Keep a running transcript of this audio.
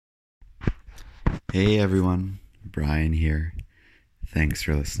Hey everyone, Brian here. Thanks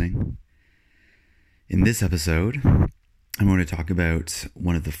for listening. In this episode, I'm going to talk about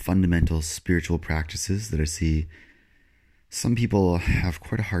one of the fundamental spiritual practices that I see some people have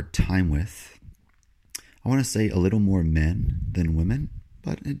quite a hard time with. I want to say a little more men than women,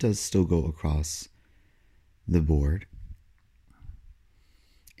 but it does still go across the board.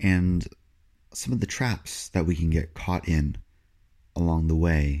 And some of the traps that we can get caught in along the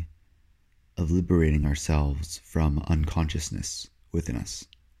way of liberating ourselves from unconsciousness within us.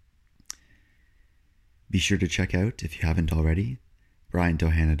 Be sure to check out, if you haven't already,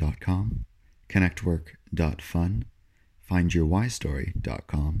 briantohana.com, connectwork.fun,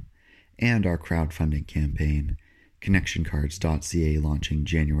 findyourwhystory.com, and our crowdfunding campaign, connectioncards.ca, launching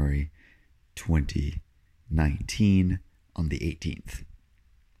January 2019 on the 18th.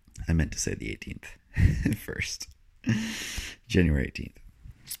 I meant to say the 18th first. January 18th.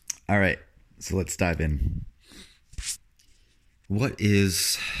 All right. So let's dive in. What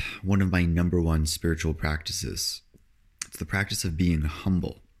is one of my number one spiritual practices? It's the practice of being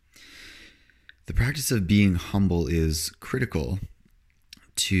humble. The practice of being humble is critical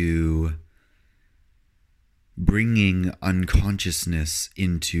to bringing unconsciousness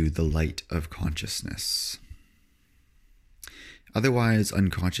into the light of consciousness. Otherwise,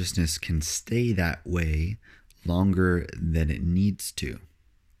 unconsciousness can stay that way longer than it needs to,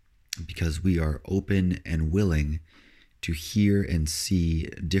 because we are open and willing to hear and see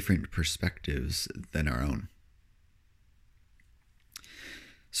different perspectives than our own.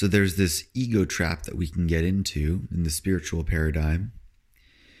 So there's this ego trap that we can get into in the spiritual paradigm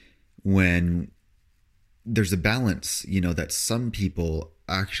when there's a balance, that some people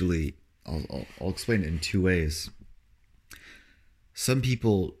actually, I'll explain it in two ways. Some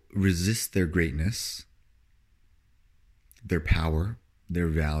people resist their greatness, their power, their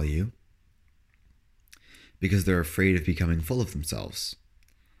value, because they're afraid of becoming full of themselves.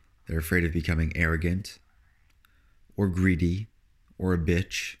 They're afraid of becoming arrogant or greedy or a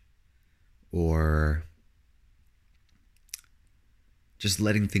bitch or just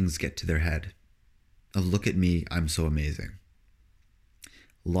letting things get to their head of, look at me, I'm so amazing.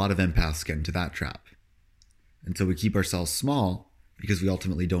 A lot of empaths get into that trap. And so we keep ourselves small because we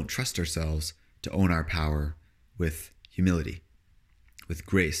ultimately don't trust ourselves to own our power with humility, with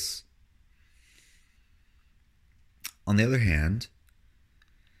grace. On the other hand,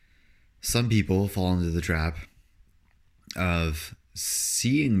 some people fall into the trap of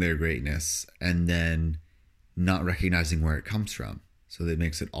seeing their greatness and then not recognizing where it comes from. So that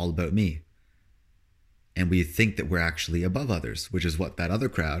makes it all about me. And we think that we're actually above others, which is what that other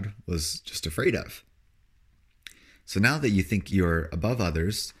crowd was just afraid of. So now that you think you're above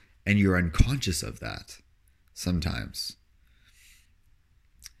others and you're unconscious of that sometimes,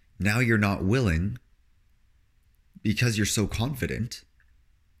 now you're not willing, because you're so confident,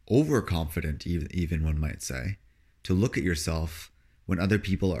 overconfident even one might say, to look at yourself when other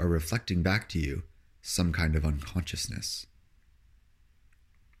people are reflecting back to you some kind of unconsciousness.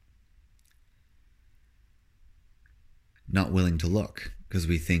 Not willing to look because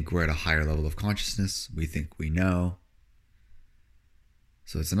we think we're at a higher level of consciousness. We think we know.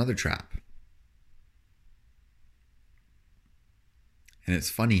 So it's another trap. And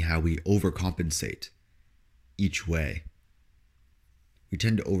it's funny how we overcompensate each way. We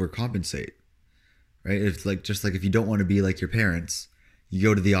tend to overcompensate, right? It's just like if you don't want to be like your parents, you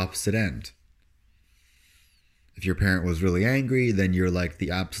go to the opposite end. If your parent was really angry, then you're like the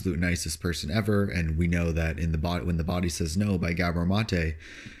absolute nicest person ever. And we know that in the body, when the body says no by Gabor Mate,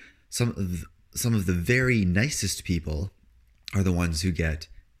 some of the very nicest people are the ones who get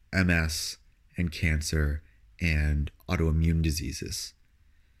MS and cancer and autoimmune diseases,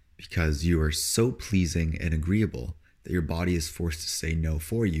 because you are so pleasing and agreeable that your body is forced to say no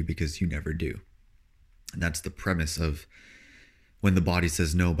for you because you never do. And that's the premise of When the Body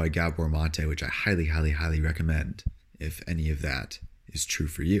Says No by Gabor Mate, which I highly, highly, highly recommend if any of that is true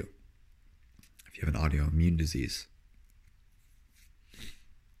for you, if you have an autoimmune disease.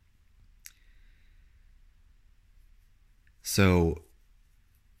 So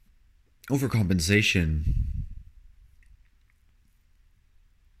overcompensation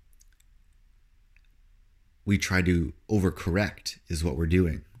we try to overcorrect is what we're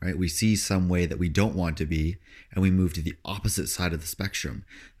doing, right? We see some way that we don't want to be, and we move to the opposite side of the spectrum,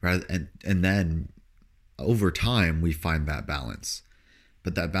 and then over time we find that balance.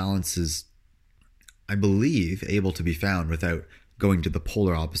 But that balance is, I believe, able to be found without going to the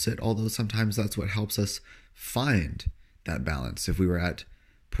polar opposite, although sometimes that's what helps us find that balance. If we were at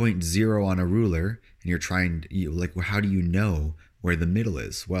point zero on a ruler and you're trying, how do you know where the middle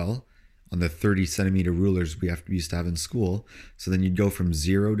is? Well, on the 30 centimeter rulers we used to have in school. So then you'd go from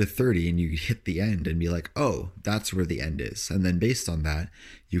 0 to 30 and you hit the end and be like, oh, that's where the end is. And then based on that,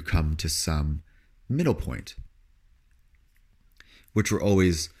 you come to some middle point, which we're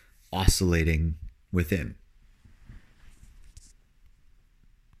always oscillating within.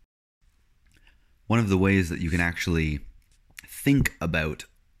 One of the ways that you can actually think about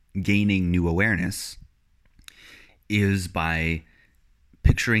gaining new awareness is by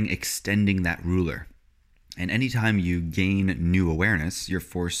picturing extending that ruler. And anytime you gain new awareness, you're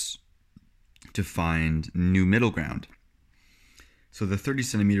forced to find new middle ground. So the 30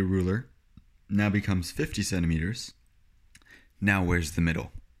 centimeter ruler now becomes 50 centimeters. Now where's the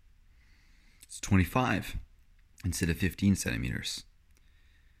middle? It's 25 instead of 15 centimeters.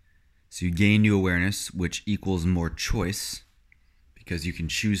 So you gain new awareness, which equals more choice, because you can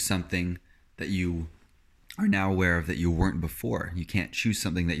choose something that you are now aware of that you weren't before. You can't choose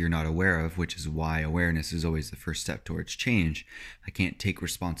something that you're not aware of, which is why awareness is always the first step towards change. I can't take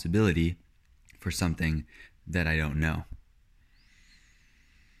responsibility for something that I don't know.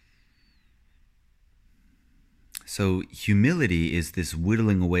 So humility is this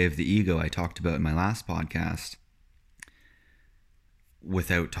whittling away of the ego I talked about in my last podcast,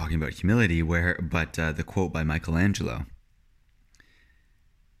 without talking about humility, but the quote by Michelangelo: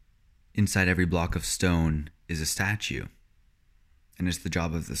 inside every block of stone is a statue, and it's the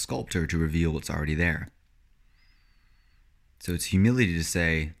job of the sculptor to reveal what's already there. So it's humility to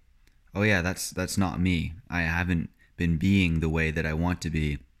say, oh yeah, that's not me. I haven't been being the way that I want to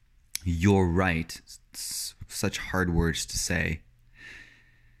be. You're right. Such hard words to say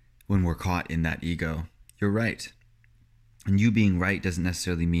when we're caught in that ego. You're right. And you being right doesn't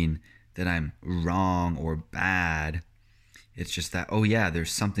necessarily mean that I'm wrong or bad. It's just that, oh yeah,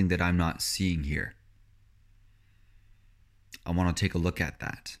 there's something that I'm not seeing here. I want to take a look at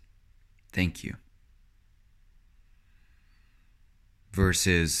that. Thank you.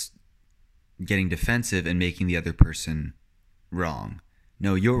 Versus getting defensive and making the other person wrong.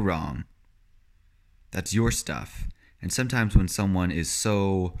 No, you're wrong. That's your stuff. And sometimes when someone is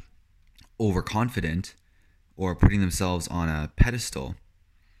so overconfident or putting themselves on a pedestal,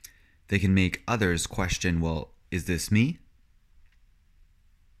 they can make others question, well, is this me?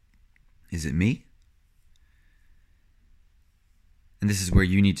 Is it me? And this is where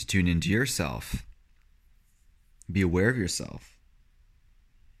you need to tune into yourself. Be aware of yourself.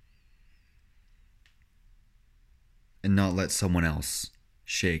 And not let someone else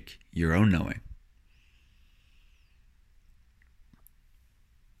shake your own knowing.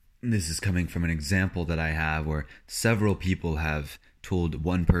 This is coming from an example that I have where several people have told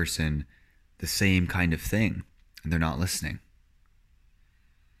one person the same kind of thing, and they're not listening.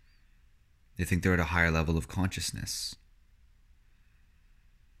 They think they're at a higher level of consciousness.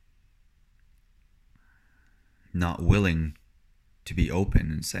 Not willing to be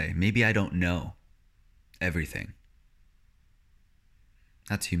open and say, maybe I don't know everything.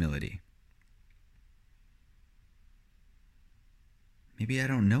 That's humility. Maybe I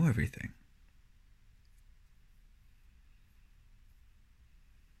don't know everything.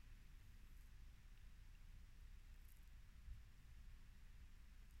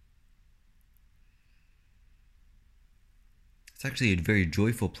 It's actually a very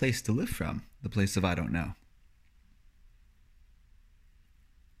joyful place to live from, the place of I don't know.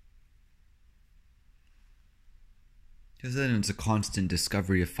 Because then it's a constant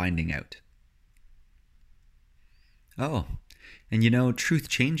discovery of finding out. Oh, and truth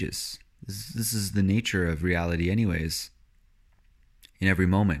changes. This is the nature of reality anyways. In every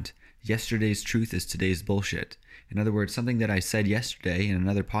moment. Yesterday's truth is today's bullshit. In other words, something that I said yesterday in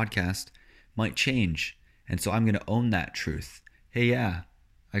another podcast might change. And so I'm going to own that truth. Hey, yeah,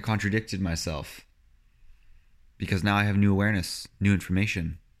 I contradicted myself. Because now I have new awareness, new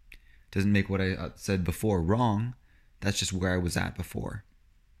information. Doesn't make what I said before wrong. That's just where I was at before.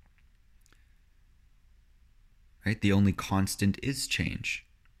 Right? The only constant is change.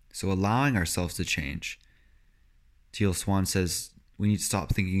 So allowing ourselves to change. Teal Swan says we need to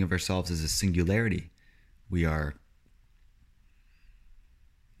stop thinking of ourselves as a singularity. We are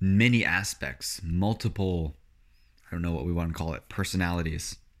many aspects, multiple, I don't know what we want to call it,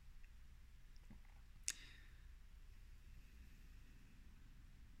 personalities.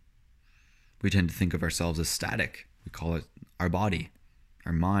 We tend to think of ourselves as static. We call it our body,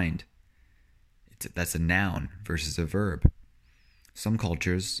 our mind. That's a noun versus a verb. Some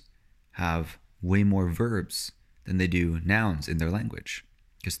cultures have way more verbs than they do nouns in their language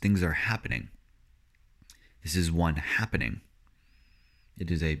because things are happening. This is one happening. It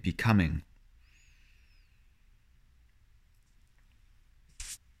is a becoming.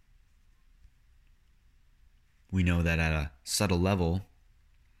 We know that at a subtle level,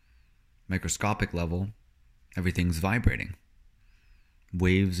 microscopic level, everything's vibrating.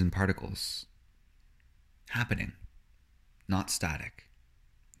 Waves and particles happening, not static,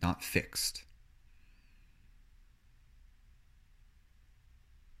 not fixed.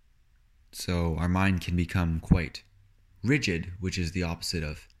 So our mind can become quite rigid, which is the opposite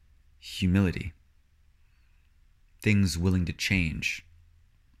of humility. Things willing to change.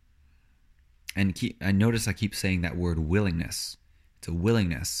 And I notice I keep saying that word willingness. It's a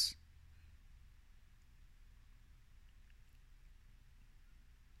willingness.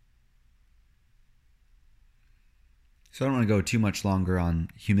 So I don't want to go too much longer on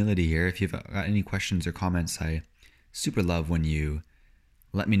humility here. If you've got any questions or comments, I super love when you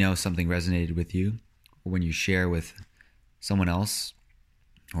let me know something resonated with you, or when you share with someone else,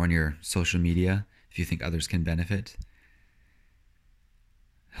 or on your social media if you think others can benefit.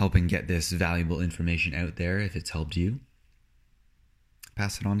 Helping get this valuable information out there. If it's helped you,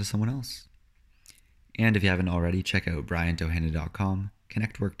 pass it on to someone else. And if you haven't already, check out bryantohena.com,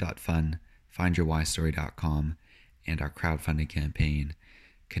 connectwork.fun, findyourwhystory.com, and our crowdfunding campaign,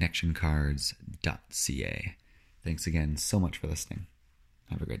 connectioncards.ca. Thanks again so much for listening.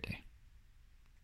 Have a great day.